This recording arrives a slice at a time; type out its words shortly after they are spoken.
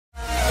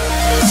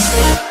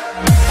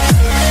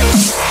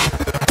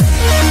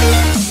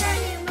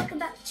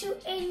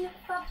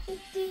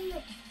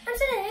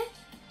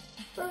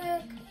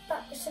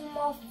some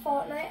more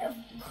Fortnite, of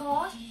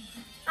course.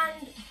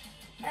 And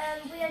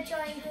we are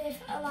joined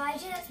with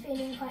Elijah, that's been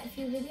in quite a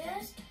few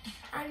videos.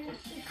 And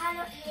you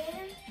cannot hear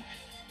him.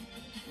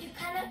 You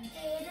cannot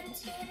hear them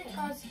today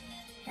because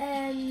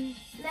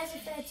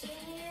Meza13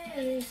 here,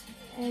 who's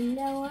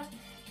Noah,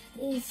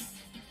 is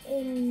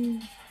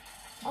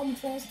on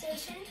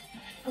PlayStation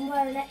and we're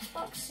on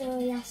Xbox, so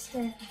he has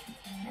to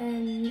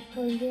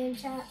go in game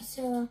chat.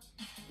 So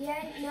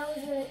yeah,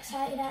 Noah's really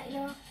excited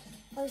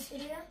for this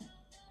video.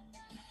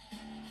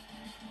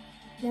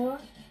 Noah,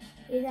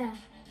 are you there?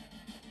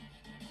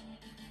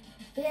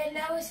 Yeah,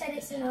 Noah said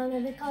it's an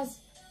honour because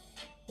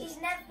he's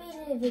never been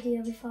in a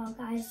video before,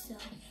 guys. So,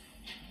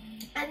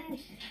 and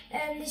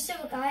this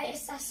other guy,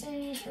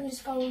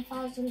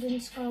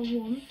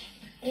 Assassins_1000_1,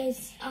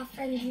 is our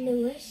friend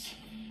Lewis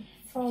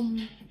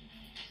from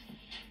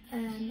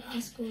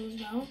our school as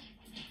well.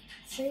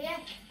 So yeah,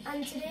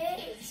 and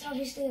today it's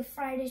obviously a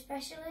Friday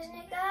special, isn't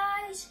it,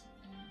 guys?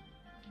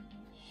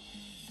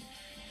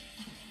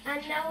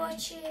 And Noah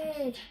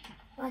cheered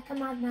like a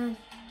madman.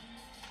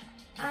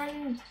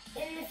 And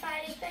in the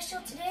Friday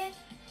special today,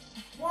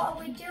 what are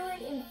we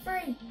doing in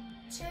 3,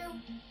 2,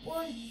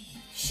 1,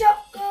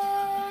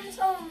 shotguns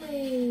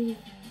only!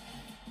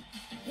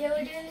 Yeah,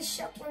 we're doing the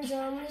shotguns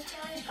only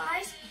challenge,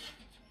 guys.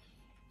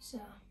 So,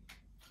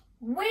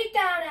 we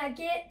gonna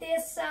get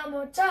this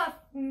summer tough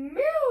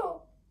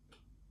meal!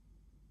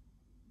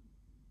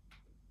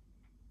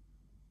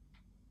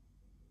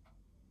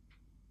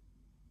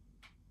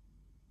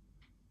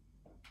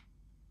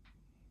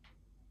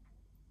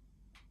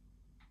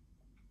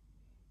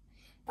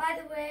 By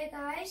the way,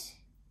 guys,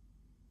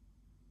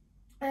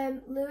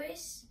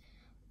 Lewis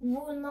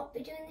will not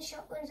be doing the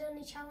shotguns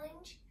only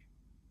challenge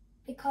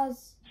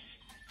because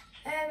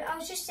I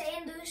was just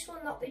saying Lewis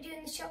will not be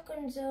doing the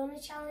shotguns only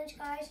challenge,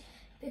 guys,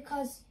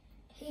 because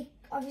he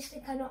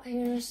obviously cannot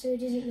hear us, so he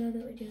doesn't know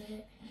that we're doing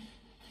it.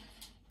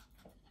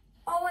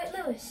 Oh wait,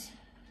 Lewis,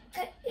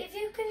 if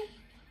you can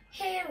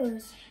hear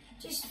us,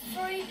 just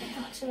throw your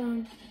pickaxe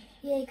around.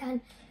 Yeah, you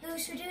can.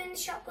 Lewis, we're doing the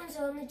shotguns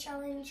only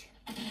challenge.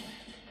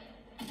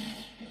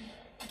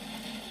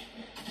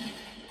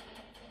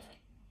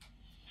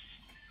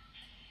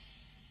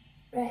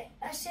 Right,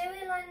 I say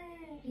we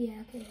land.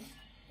 Yeah, okay.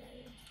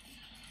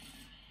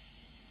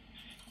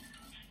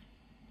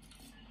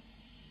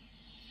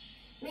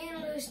 Me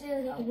and Lewis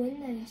nearly got a win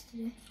there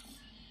yesterday.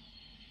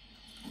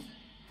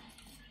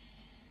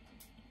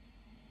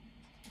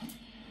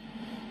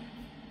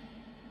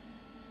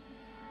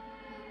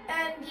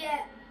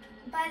 Yeah,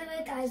 by the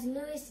way, guys,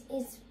 Lewis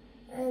is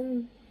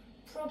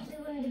probably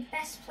one of the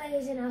best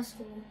players in our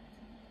school.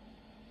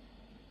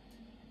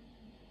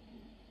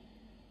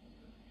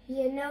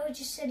 Yeah, Noah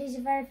just said he's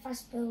a very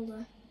fast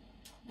builder.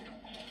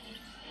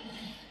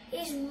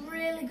 He's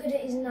really good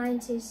at his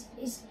 90s.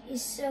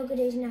 He's so good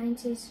at his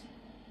 90s.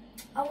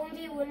 I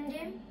 1v1'd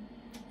him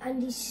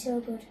and he's so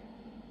good.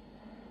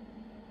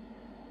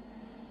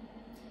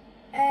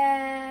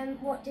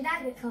 What, did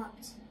I get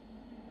clapped?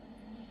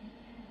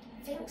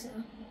 I think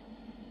so.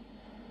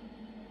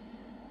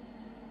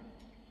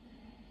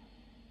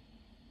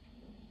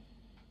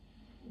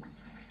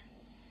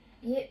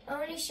 Yep,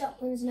 only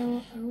shotguns,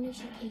 no, only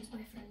shotguns,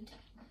 my friend.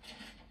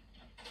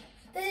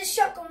 There's a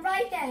shotgun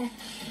right there.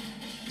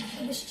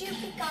 So the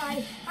stupid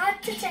guy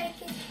had to take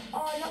it.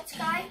 Oh, not the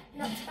guy.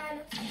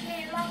 Yeah,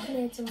 you're allowed to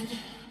make it.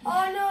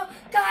 Oh no,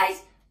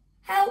 guys,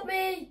 help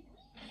me.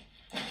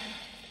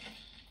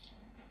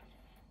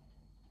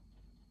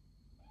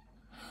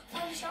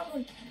 Found a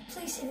shotgun.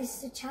 Please say this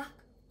is a tack.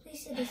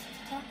 Please say this is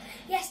a tack.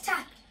 Yes,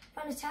 tack.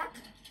 Found a tack.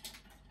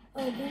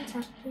 Oh, green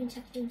tack, green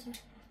tack, green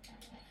tack.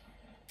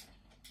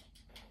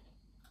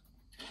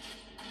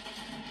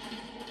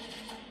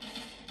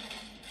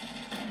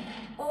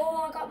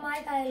 Oh, I got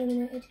my guy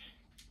eliminated.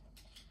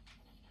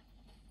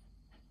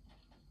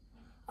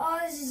 Oh,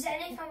 there's a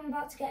Zenith, I'm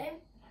about to get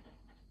him.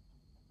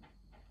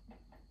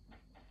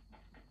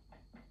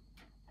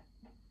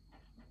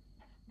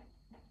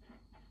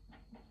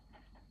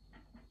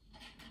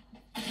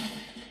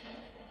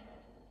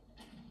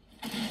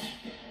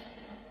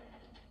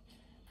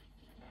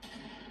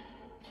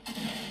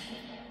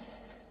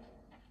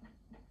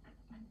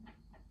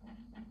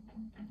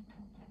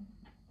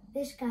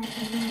 This guy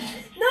can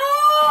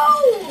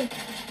No!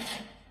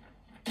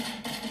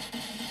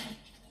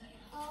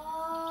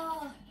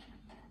 Oh,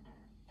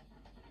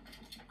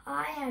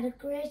 I had a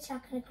grey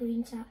tack and a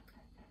green tack.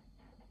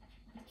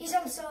 He's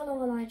on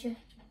solo, Elijah.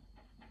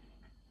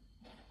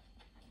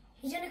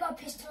 He's only got a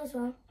pistol as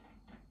well.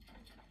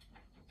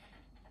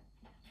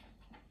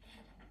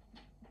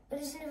 But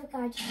there's another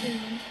guy just doing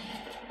him.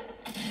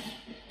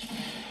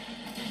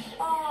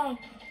 Oh!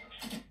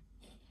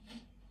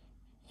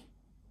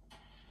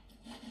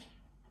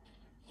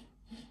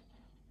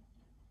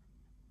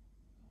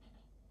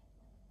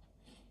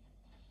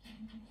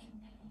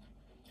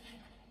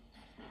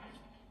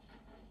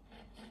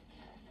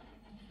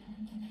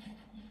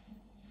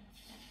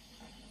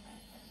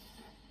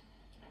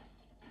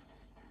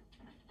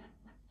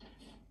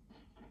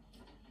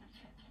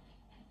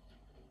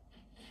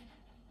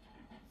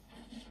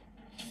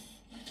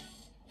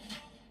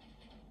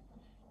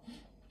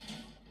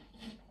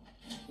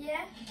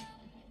 yeah?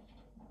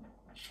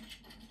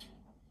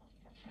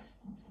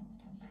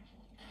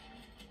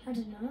 I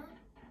don't know.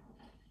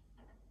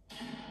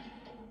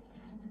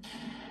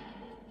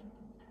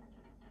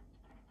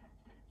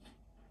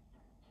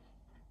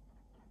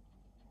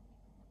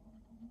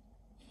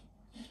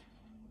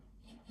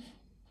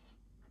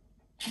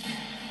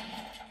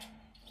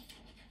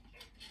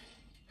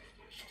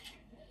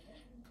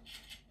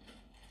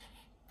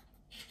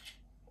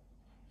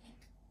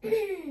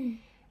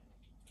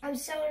 I'm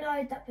so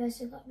annoyed that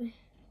person got me.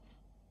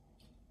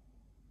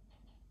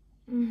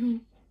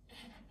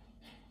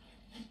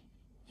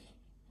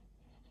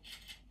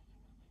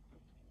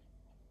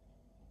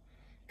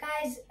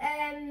 Guys,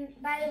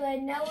 by the way,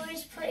 Noah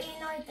is pretty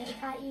annoyed that he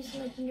can't use the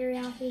legendary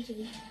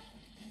RPG.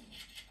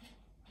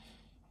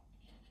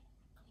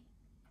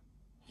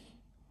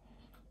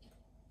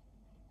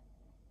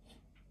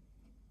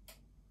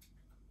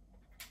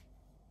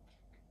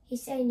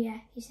 He's saying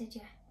yeah, he said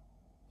yeah.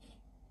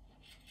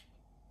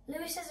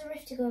 Lewis has a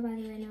rift to go, by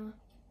the way, Noah.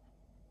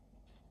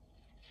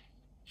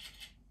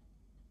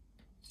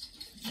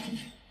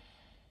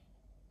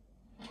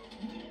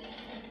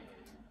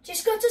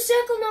 Just go to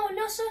circle, Noah,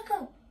 no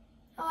circle.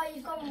 Oh,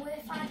 you've gone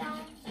way far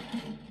down.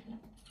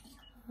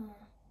 Oh.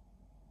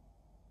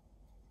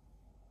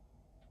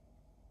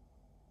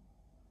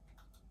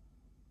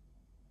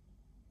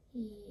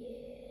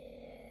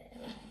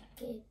 Yeah,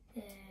 okay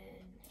then.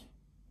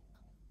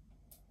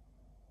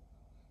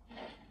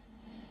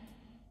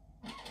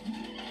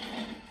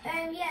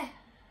 Yeah.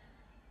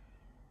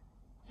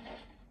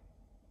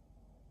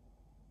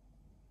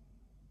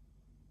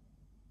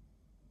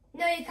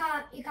 No, you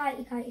can't. You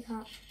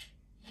can't.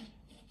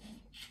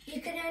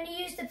 You can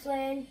only use the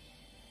plane.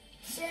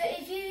 So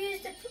if you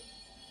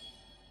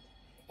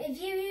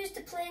use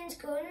the plane's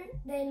gun,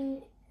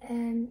 then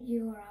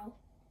you're out.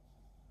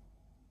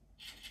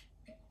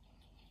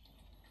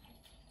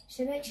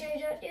 So make sure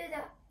you don't do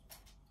that.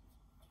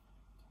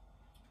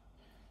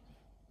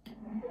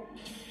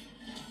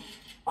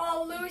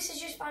 Oh, Lewis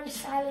has just found a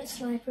silent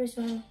sniper as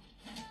well.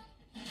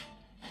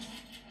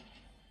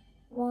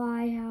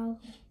 Why? How?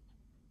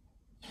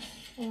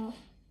 What?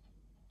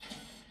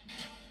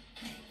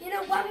 You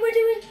know, when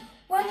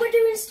we're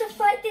doing stuff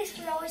like this,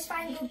 we always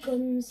find good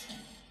guns.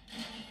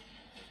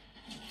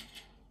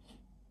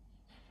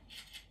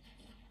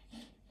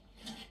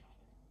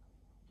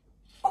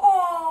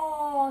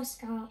 Oh,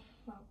 Scar.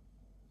 Wow.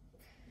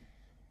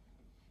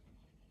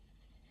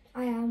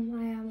 I am.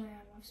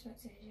 I've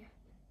spectated you.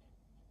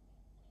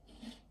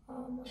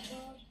 Oh my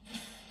god.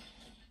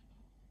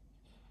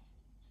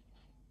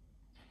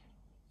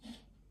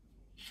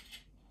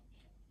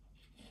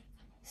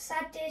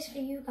 Sad days for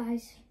you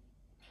guys.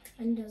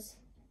 And us.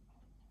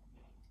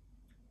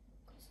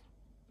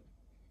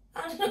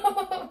 I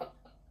know.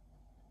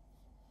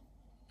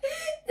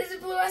 There's a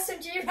blue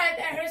SMG right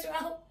there as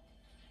well.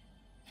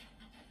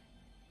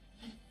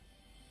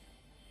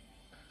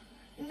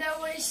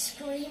 Noah's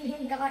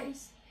screaming,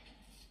 guys.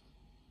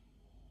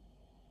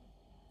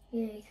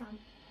 Yeah, you can.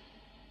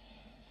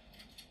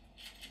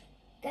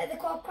 Get the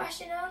quad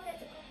crashing on, get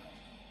the quad crashing.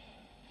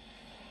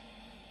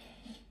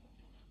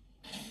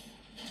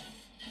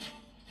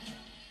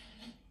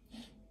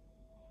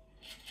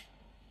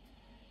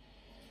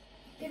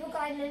 People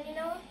gliding in, you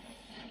know?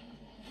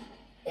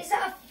 Is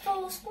that a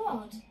full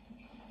squad?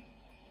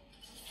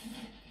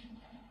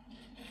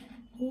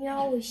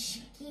 No,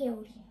 it's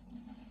scared.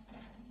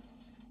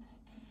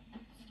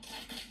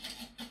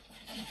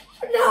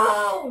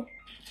 No!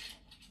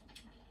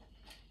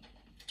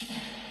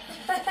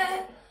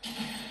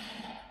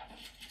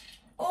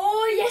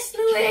 Oh, yes,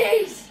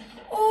 Louise!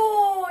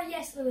 Oh,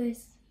 yes,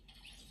 Louise.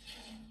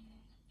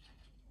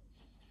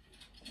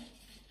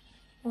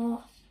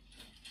 Oh.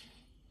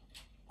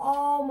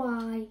 Oh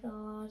my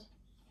god.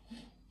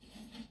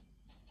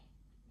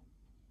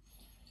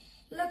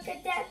 Look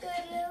at that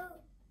good loot.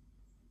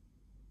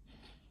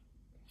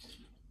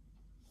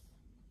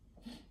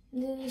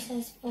 Lewis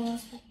has 4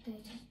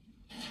 spectators.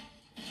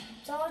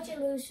 Told you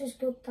Lewis was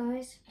good,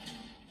 guys.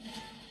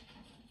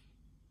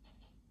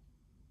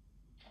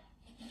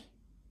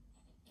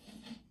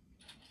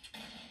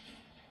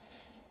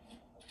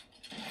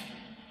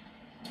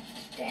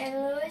 Get in,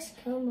 Lewis.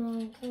 Come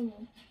on.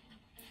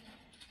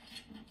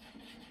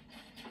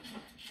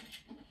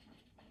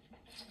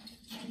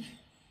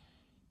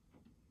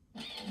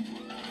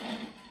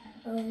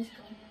 Oh, he's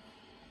gone.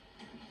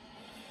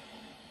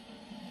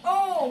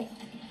 Oh!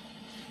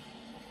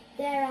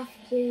 They're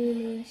after you,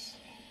 Lewis.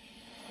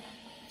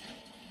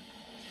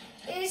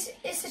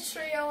 It's a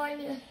trio, I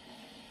know.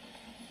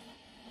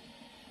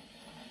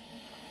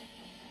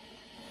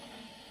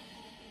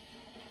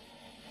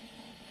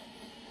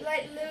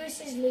 Like,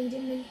 Lewis is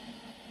leading me.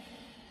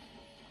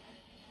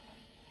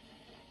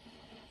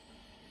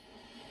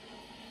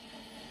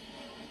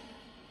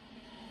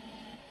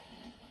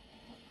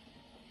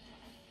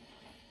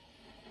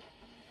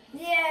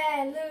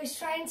 Yeah, Lewis,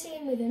 try and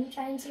team with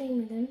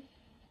him.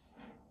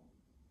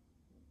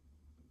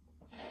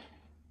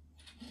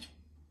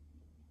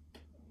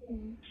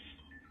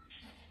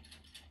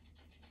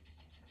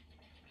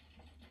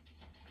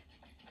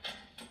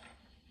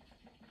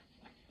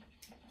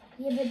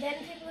 Yeah, but then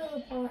people will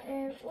report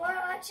him.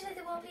 Well, actually,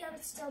 they won't be able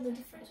to tell the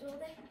difference, will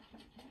they?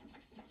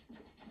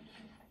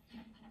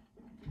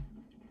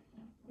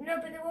 No,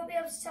 but they won't be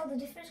able to tell the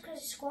difference because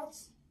it's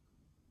squads.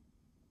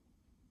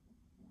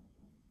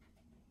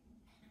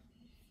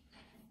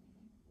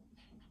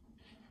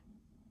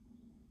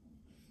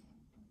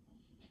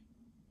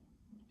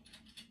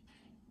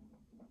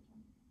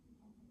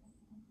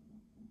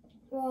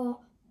 What?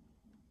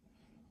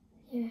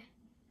 Yeah.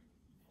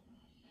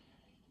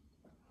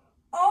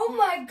 Oh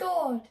my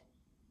god!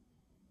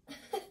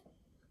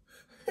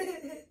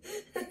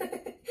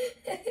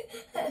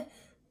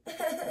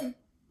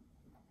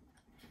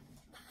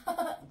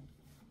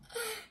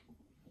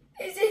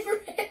 Is it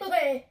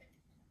really?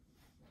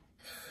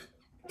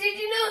 Did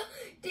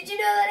you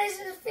know that this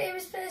is a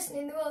famous person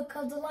in the world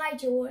called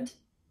Elijah Wood?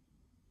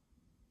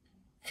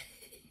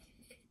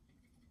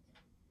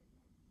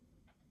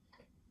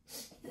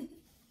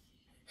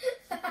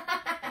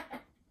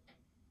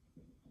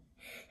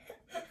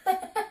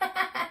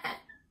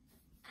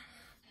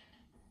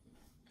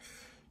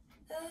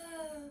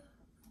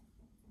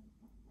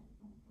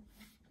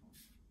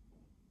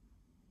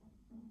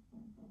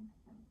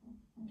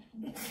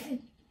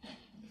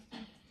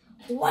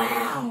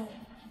 Wow!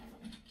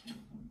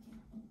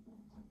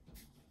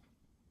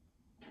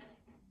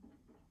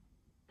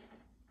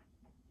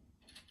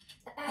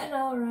 I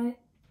know, right?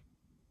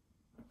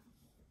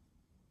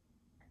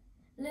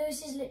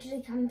 Lewis is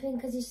literally camping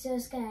because he's so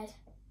scared.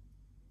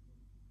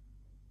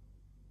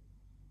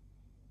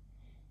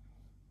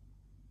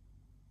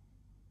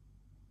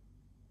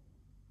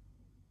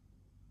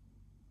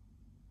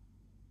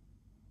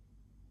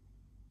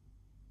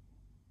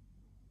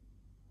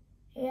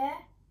 Yeah?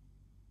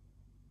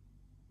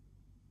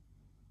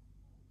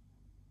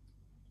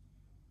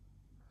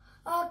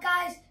 Oh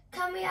guys,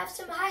 can we have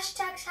some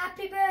hashtags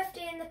happy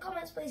birthday in the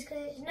comments please,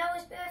 because it's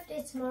Noah's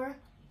birthday tomorrow.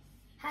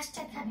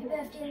 Hashtag happy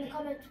birthday in the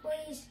comments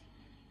please.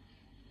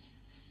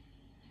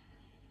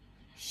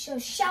 So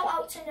shout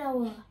out to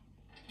Noah.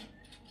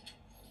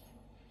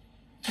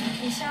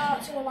 And shout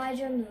out to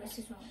Elijah and Lewis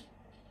as well.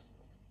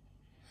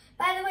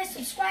 By the way,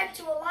 subscribe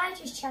to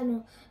Elijah's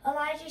channel.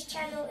 Elijah's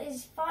channel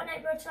is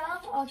Fortnite Bro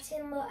 12 or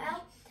Tinlo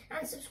L.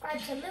 And subscribe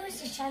to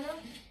Lewis's channel.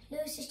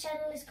 Lewis's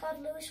channel is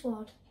called Lewis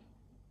Ward.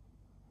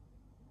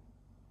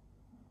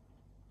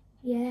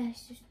 Yeah,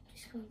 it's just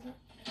called that.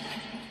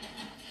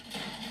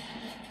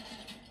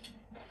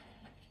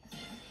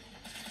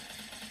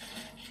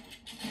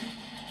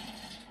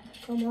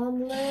 Come on,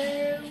 Lou. I don't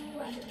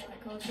know what I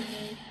called you.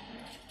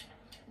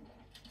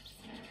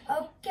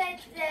 Okay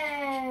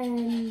then.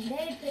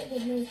 They played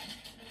with me.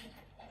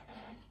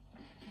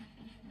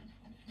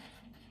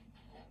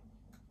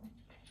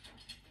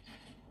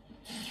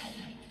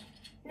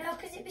 No,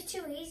 because it'd be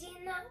too easy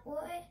in that,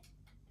 wouldn't it?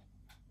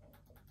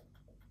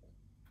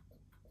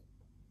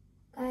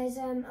 Guys,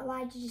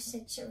 Elijah just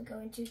said she would go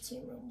into a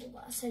team rumble,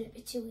 but I said it'd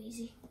be too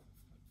easy.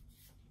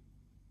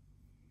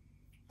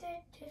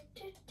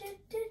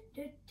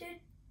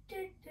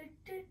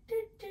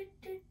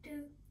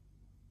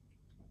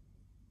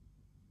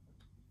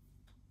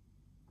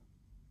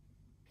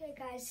 Okay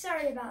guys,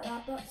 sorry about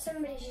that, but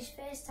somebody just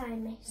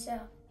FaceTimed me, so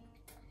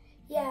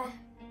yeah.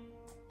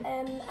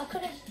 I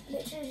could have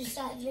literally just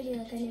started the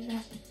video again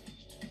if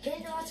I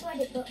didn't know how to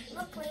edit, but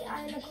luckily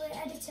I am a great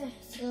editor,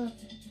 so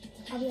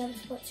I'll be able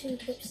to put 2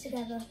 clips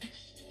together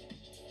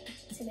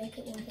to make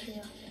it one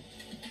video.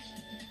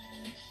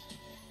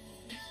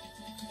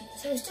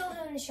 So we're still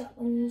doing the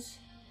shotguns,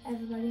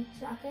 everybody, is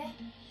that okay?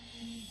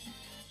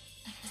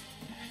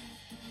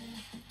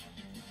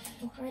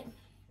 Okay.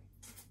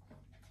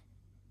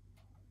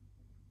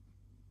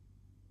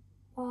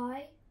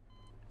 Why?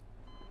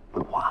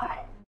 But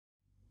why?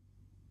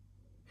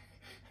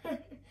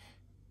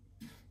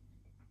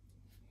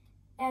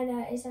 I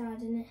know, it's hard,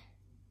 isn't it?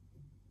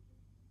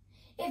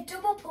 If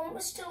double pump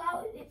was still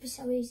out, it'd be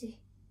so easy.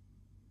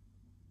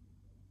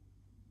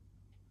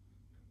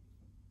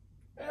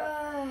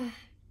 Oh,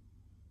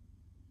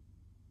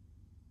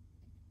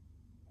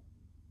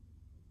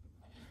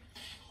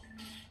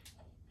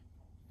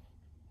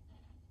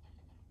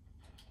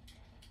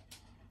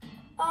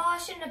 I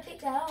shouldn't have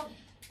picked that up,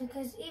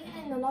 because even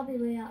in the lobby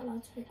we aren't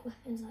allowed to pick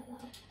weapons like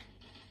that up.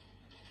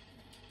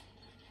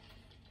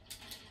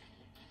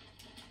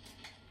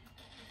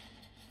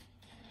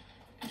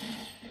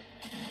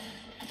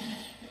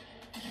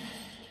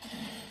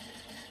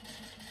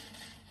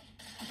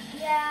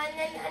 Yeah,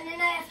 and then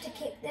I have to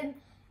kick them.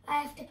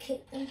 I have to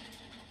kick them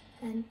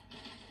then.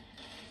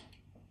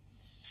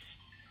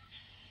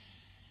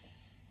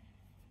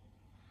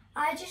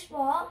 I just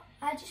what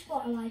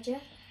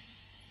Elijah?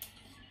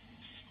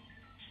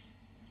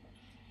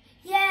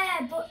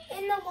 Yeah, but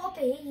in the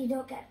lobby you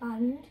don't get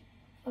banned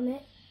from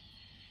it.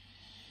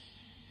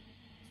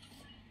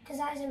 Because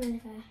that isn't really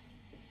fair.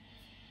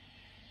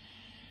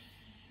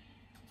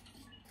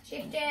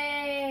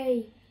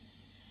 Shifty!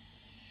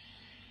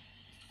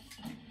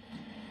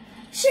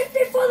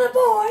 Shifty for the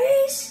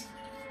boys!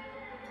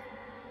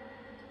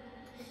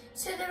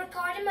 So the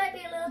recording might be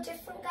a little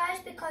different, guys,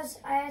 because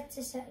I had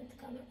to set the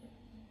camera.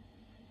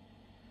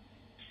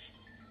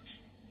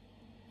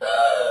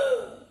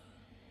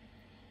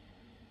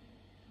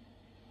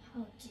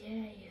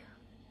 dare you?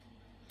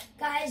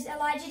 Guys,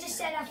 Elijah just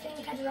said I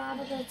think I'd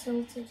rather go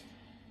tilted.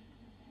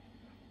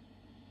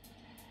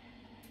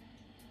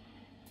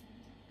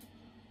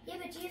 Yeah,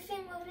 but do you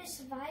think we're going to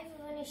survive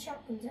with any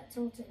shotguns at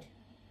tilted?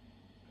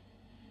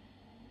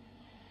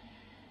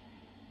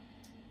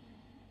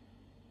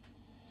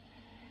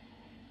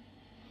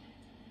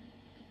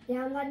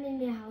 Yeah, I'm landing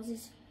near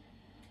houses.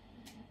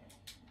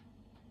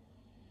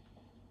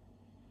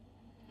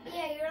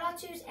 Yeah, you're allowed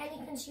to use any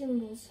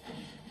consumables.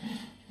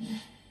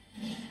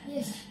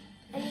 Yes,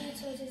 any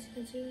utilities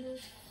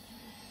consumables.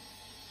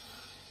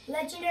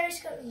 Legendary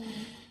scope.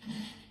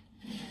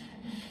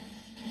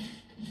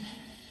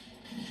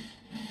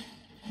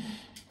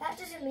 That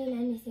doesn't mean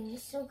anything,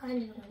 it's still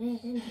kind of a grenade,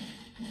 isn't it?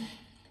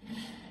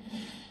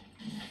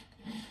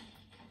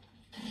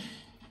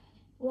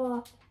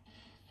 What?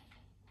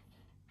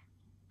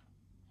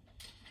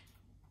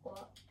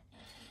 What?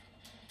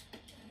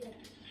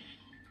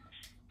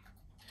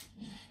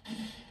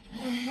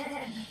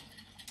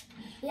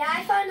 Yeah,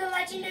 I found a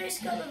legendary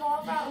scope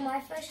revolver out of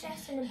my first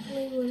chest and a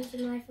blue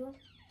Winston rifle.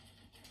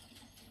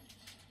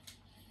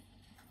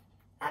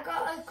 I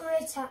got a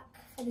great attack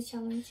for the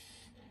challenge.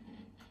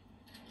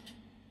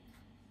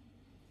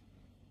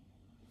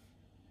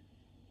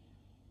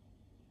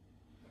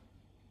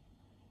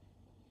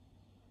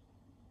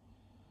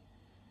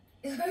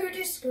 Who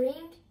just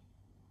screamed?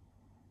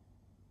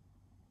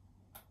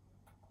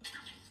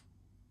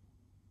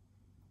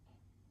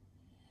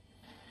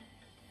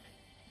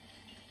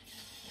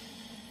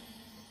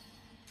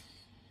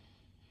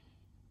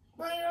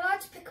 Well, you're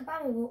allowed to pick up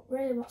ammo, but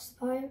really, what's the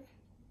point?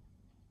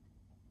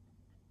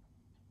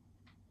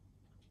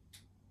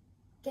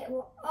 Get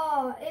what?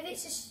 Oh, if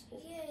it's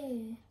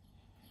a...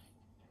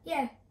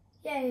 Yeah.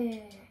 Yeah.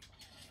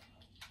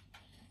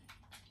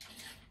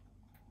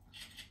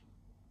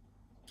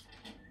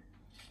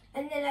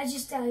 And then I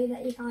just tell you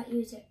that you can't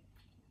use it.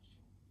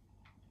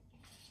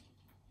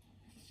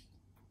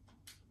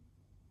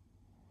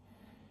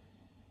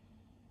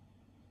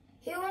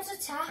 Who wants to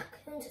attack?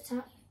 Who wants to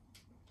attack?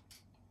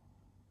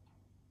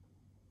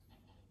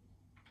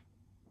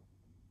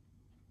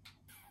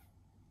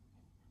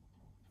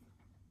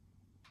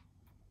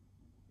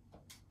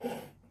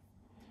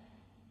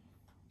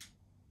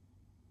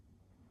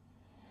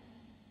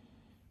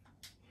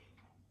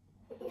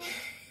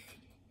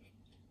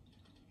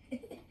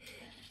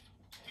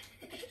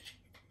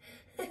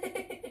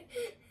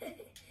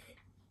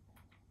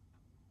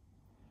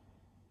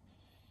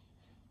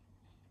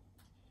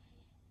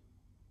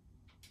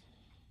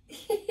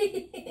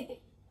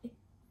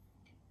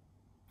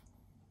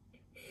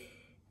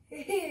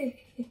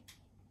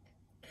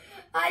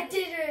 I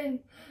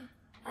didn't.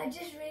 I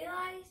just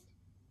realised.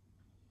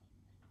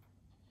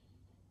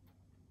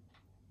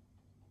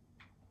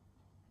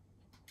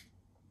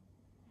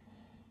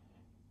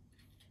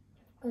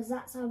 Because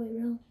that's how we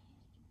roll.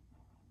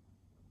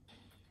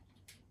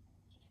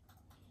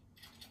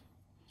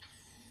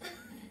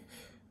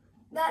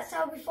 That's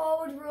how we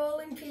forward roll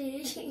in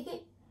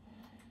PE.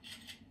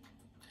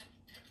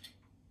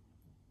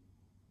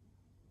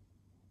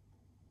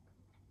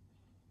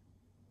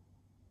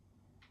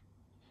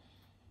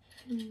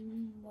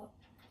 What?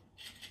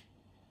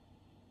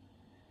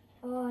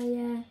 Oh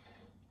yeah.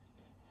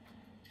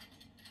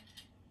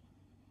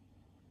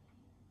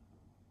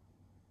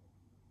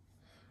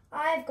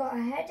 I've got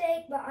a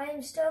headache, but I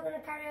am still going to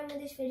carry on with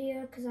this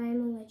video because I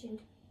am a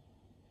legend.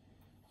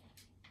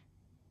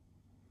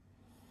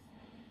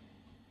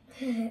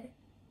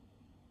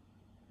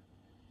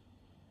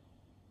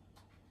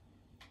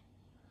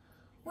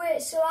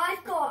 Wait, so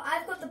I've got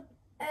the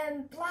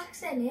black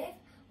Zenith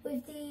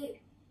with the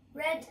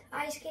red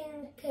Ice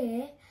King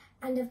K,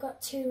 and I've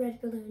got 2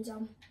 red balloons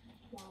on.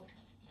 Wow.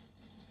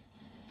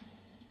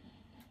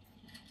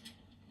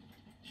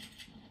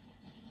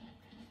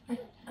 I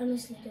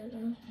honestly don't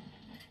know.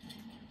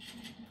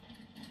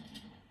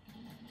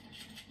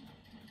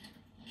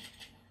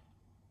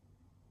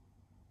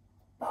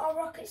 Bottle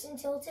rockets and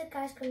tilted,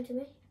 guys, come to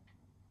me.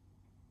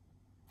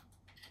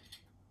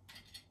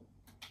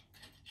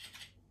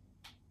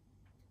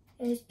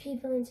 There's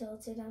people in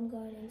tilted, I'm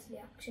going into the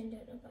action,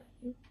 don't know about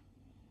you.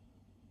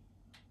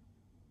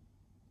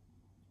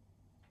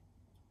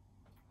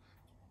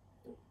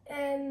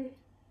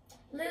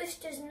 Lewis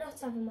does not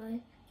have a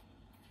mic.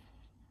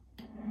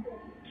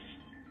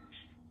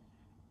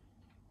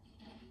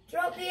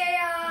 Drop the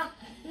AR!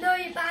 No,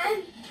 you're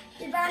banned!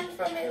 You're banned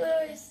from it,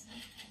 Lewis.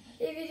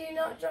 If you do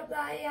not drop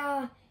that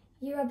AR,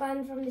 you are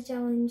banned from the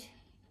challenge.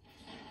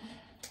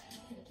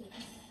 Thank you.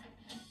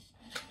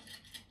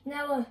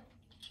 Noah.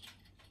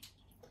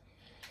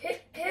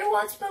 Who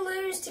wants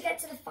balloons to get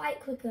to the fight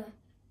quicker?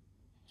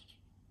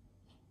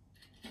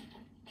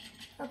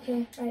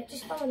 Okay, right,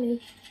 just follow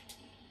me.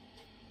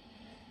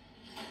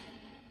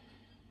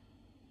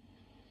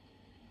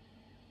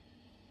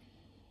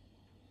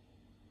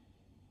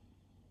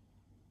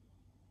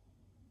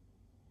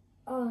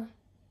 Oh,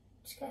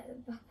 just get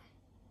it back.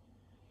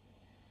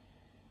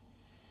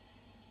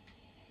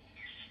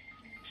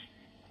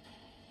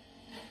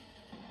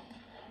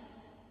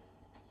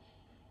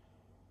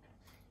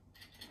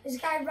 There's a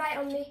guy right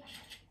on me.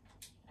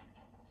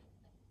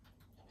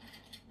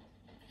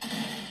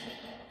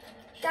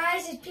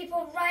 Guys, there's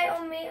people right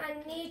on me.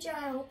 I need your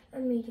help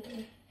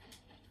immediately.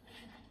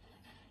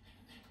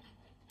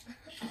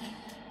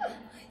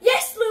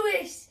 Yes,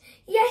 Lewis!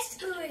 Yes,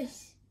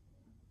 Lewis!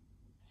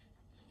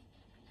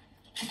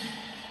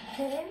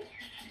 Hit him.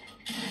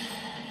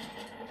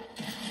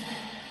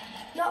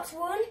 Knocked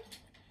one.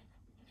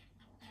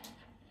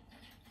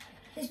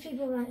 There's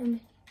people right on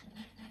me.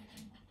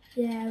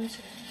 Yeah, I was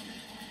here.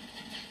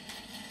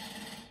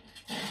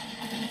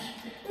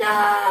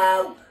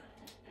 No!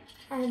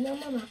 I have no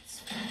more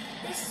mats.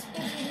 This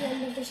will be the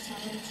end of this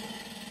challenge.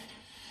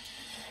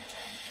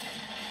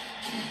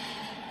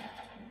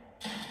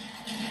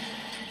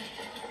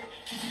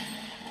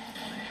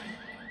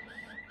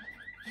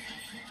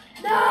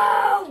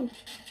 No!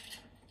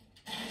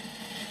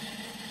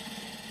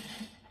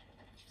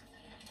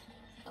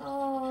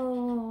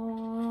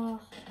 Oh.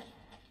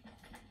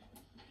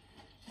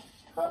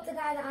 Hope the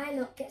guy that I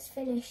knocked gets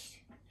finished.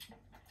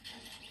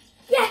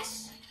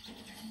 Yes!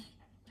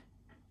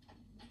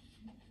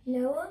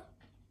 Noah?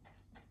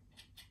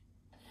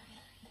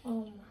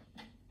 Oh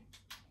my.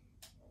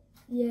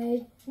 Yeah,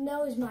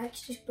 Noah's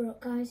mic's just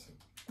broke, guys.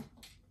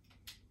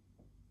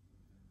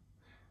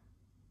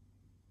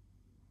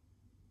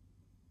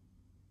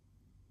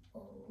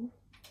 Oh.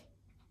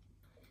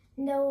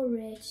 Noah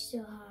raged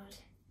so hard.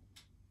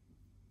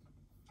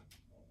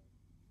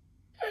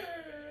 I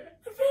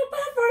feel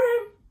bad for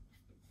him.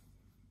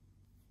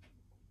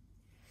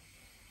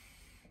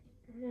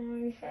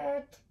 My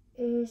head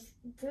is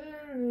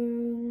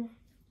burning.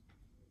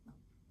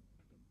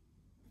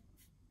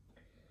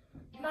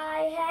 My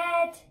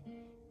head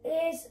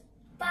is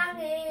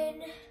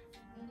banging.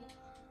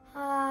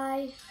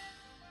 Hi.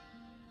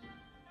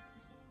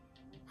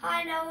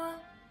 Hi, Noah.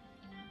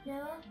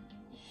 Noah?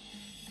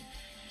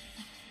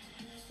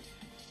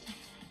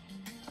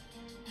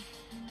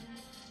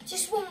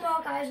 Just one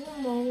more, guys.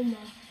 One more.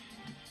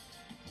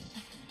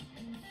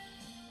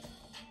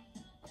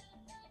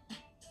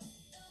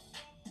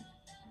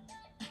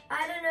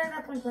 I don't know if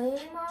I can play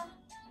anymore.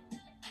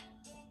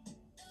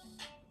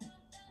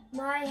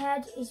 My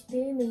head is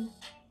booming.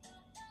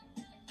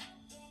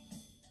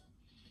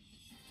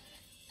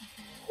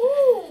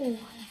 Ooh!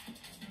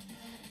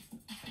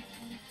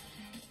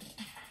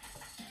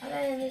 I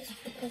don't know if it's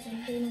because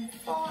I'm doing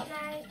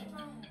Fortnite.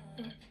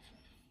 No.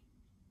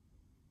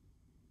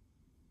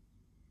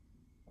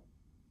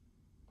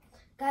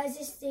 Guys,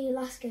 this is the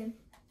last game.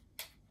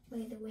 By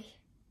the way.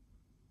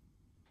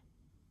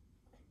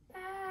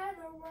 By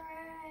the way.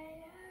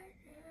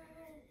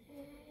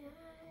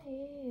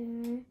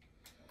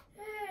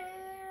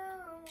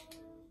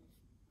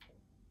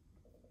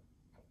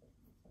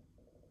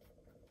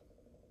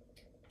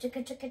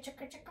 Chicka chicka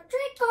chicka chicka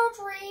trick or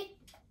treat.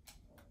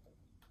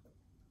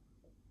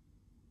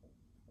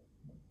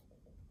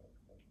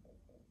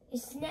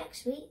 It's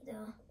next week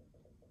though.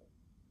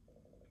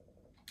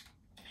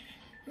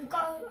 We've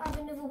got to have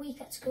another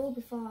week at school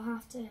before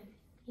half term,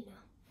 you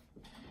know.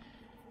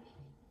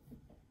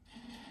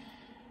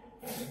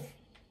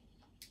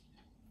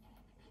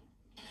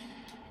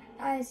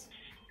 Guys,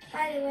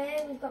 by the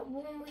way, we've got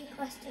 1 week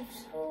left of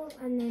school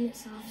and then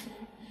it's half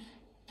term.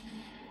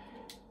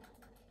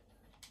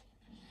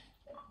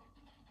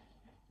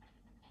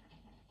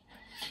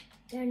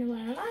 Don't know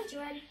where Elijah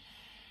went.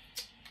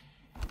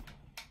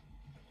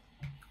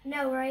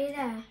 No, are you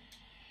there?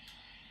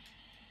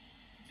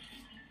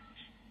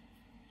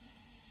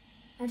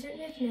 I don't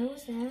know if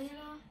Noah's there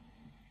anymore.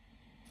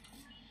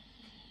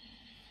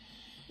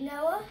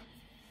 Noah?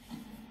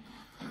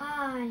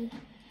 Hi.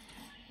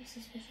 This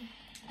is busy.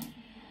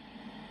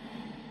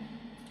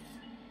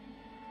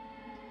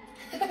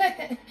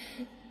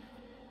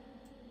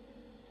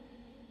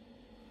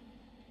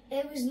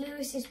 It was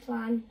Lewis's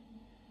plan.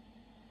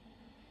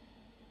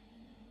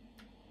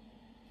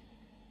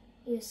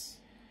 Yes.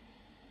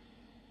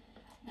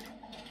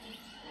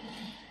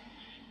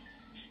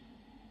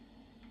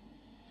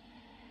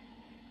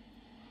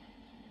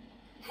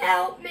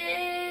 Help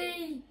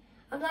me!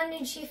 I'm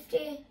landing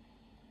shifty.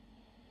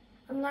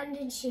 I'm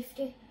landing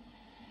shifty.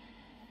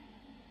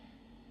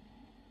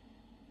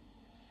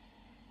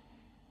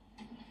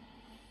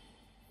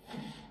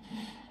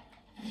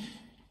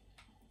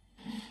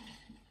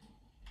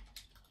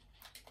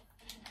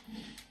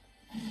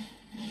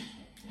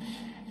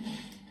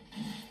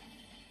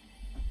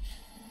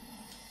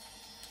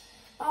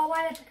 Oh,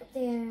 why did I pick up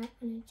the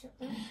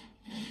chocolate?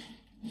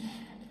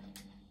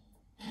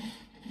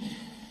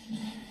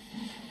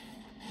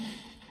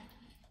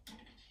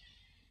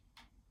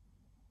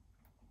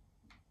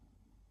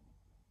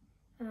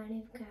 I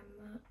need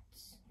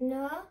cameras.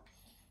 No?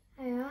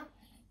 Yeah.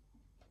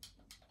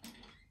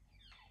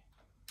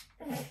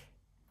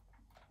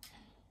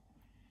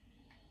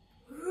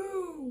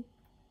 Woo!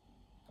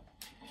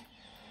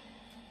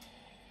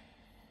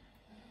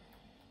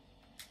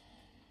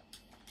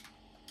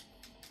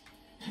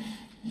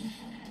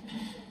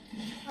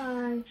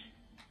 Hi.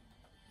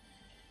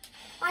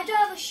 I don't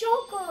have a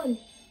shotgun.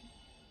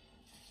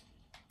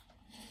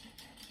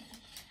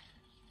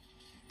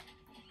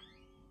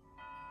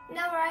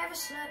 have a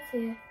slurp for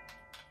you.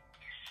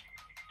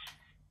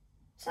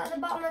 It's at the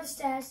bottom of the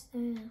stairs.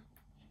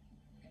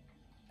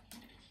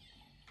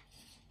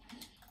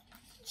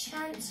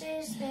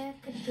 Chances there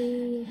could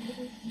be.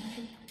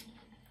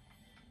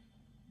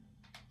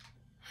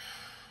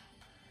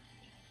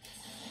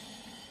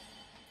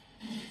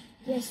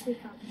 Yes, we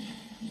can.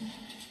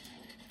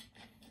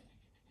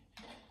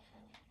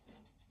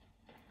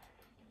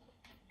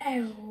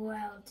 Oh,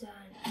 well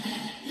done.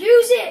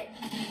 Use it!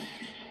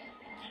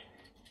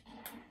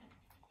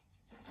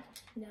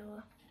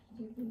 Noah,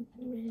 you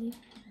really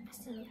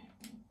messed it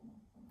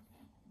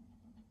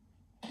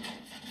up.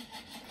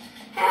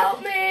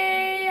 Help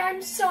me!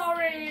 I'm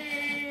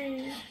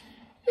sorry!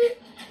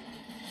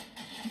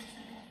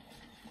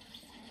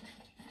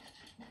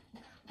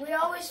 We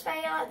always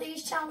fail at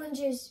these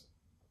challenges.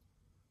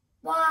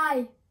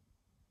 Why?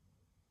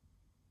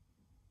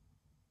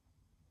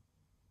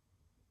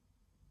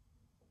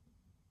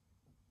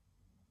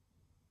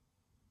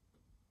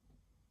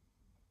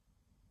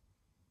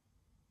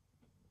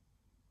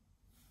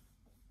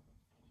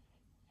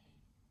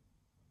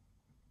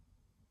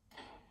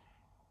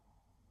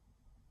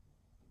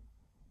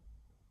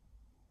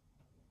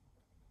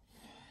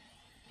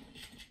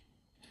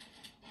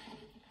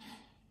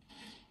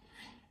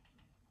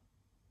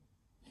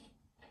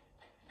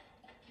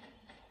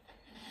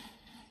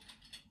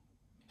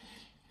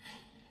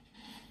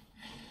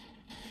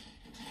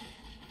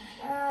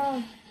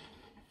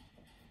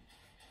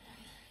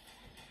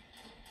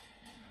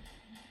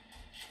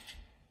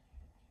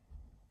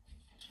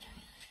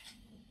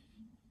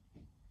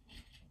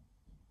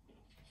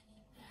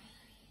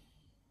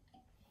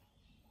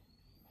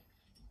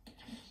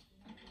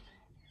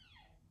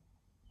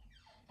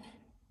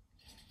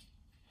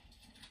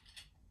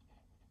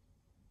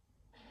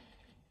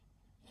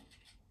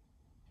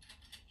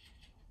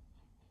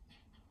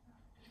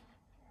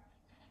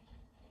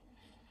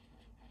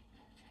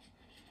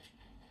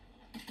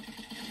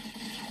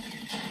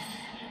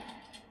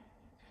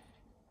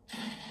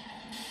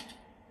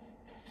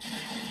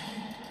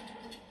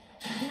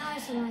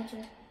 Nice,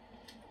 Elijah.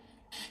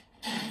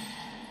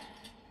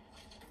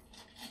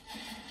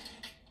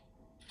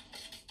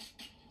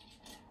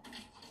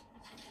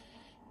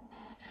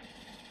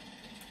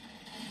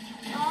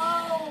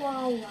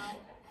 Oh,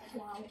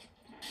 wow.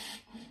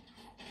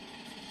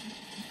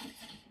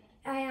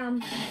 I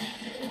am.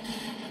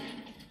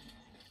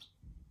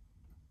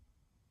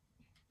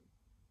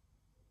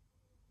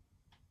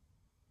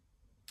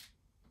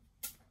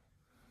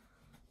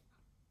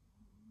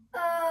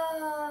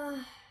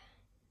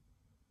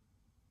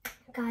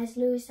 Guys,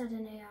 Lewis had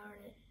an AR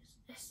and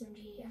an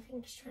SMG. I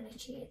think he's trying to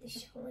cheat at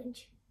this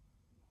challenge.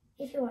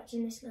 If you're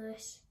watching this,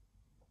 Lewis,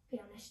 be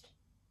honest.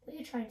 But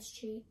you're trying to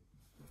cheat.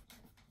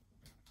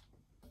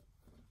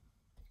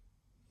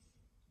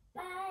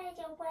 By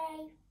the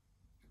way.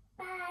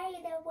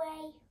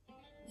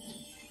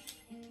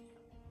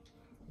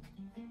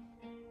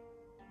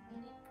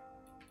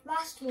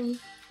 Last one.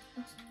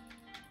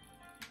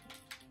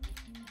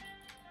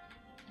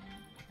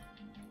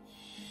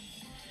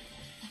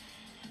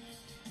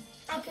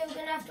 Okay, we're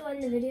gonna have to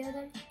end the video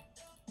then.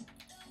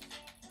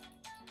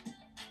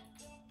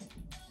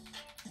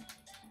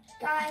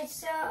 Guys,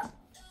 so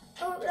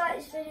hope you liked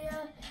this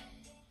video.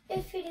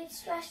 If you did,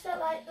 smash that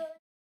like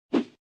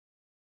button.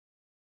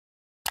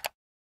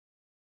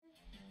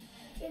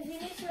 If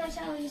you're new to my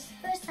channel and it's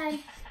the first time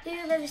that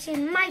you've ever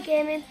seen my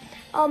gaming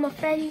or my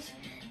friends,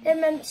 then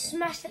remember to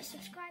smash that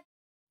subscribe.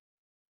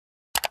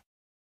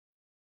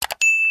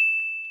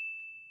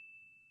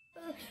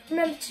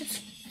 Remember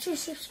to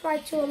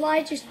subscribe to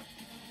Elijah's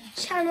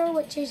channel,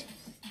 which is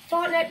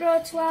Fortnite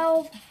Bro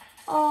 12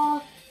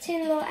 or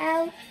Tinlo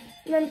L.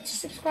 Remember to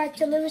subscribe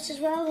to Lewis as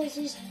well.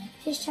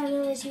 His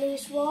channel is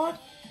Lewis Ward.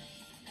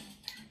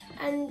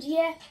 And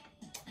yeah,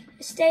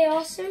 stay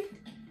awesome.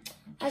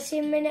 I'll see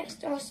you in my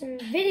next awesome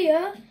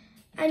video.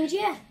 And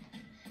yeah,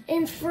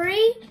 in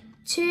 3,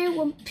 2,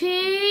 1,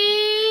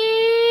 peace.